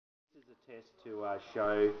test to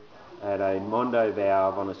show that a Mondo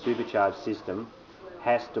valve on a supercharged system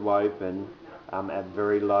has to open at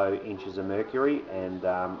very low inches of mercury, and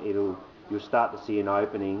you'll start to see an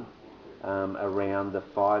opening around the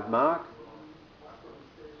 5 mark.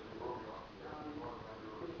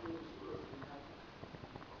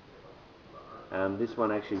 This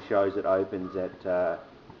one actually shows it opens at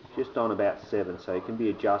just on about 7, so it can be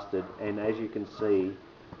adjusted, and as you can see,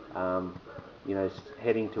 you know,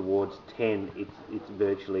 heading towards 10, it's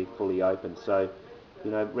virtually fully open. So,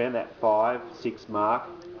 you know, around that 5-6 mark,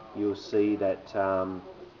 you'll see that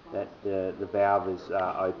the valve is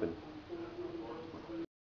open.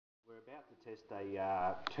 We're about to test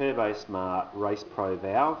a Turbosmart Race Pro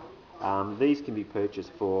valve. These can be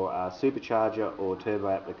purchased for supercharger or turbo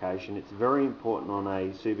application. It's very important on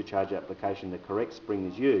a supercharger application the correct spring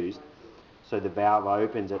is used, so the valve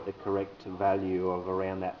opens at the correct value of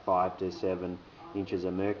around that 5 to 7 inches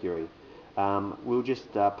of mercury. We'll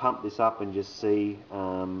just pump this up and just see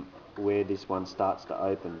where this one starts to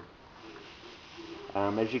open.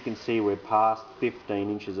 As you can see, we're past 15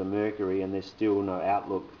 inches of mercury and there's still no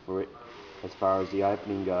outlook for it as far as the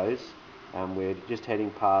opening goes. We're just heading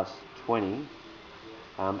past 20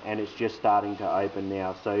 and it's just starting to open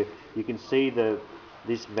now. So you can see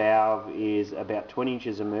this valve is about 20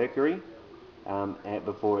 inches of mercury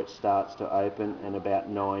before it starts to open, and about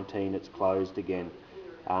 19 it's closed again.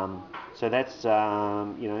 So that's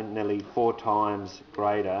you know, nearly 4 times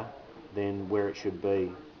greater than where it should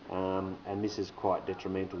be, and this is quite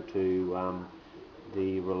detrimental to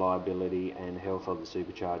the reliability and health of the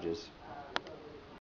superchargers.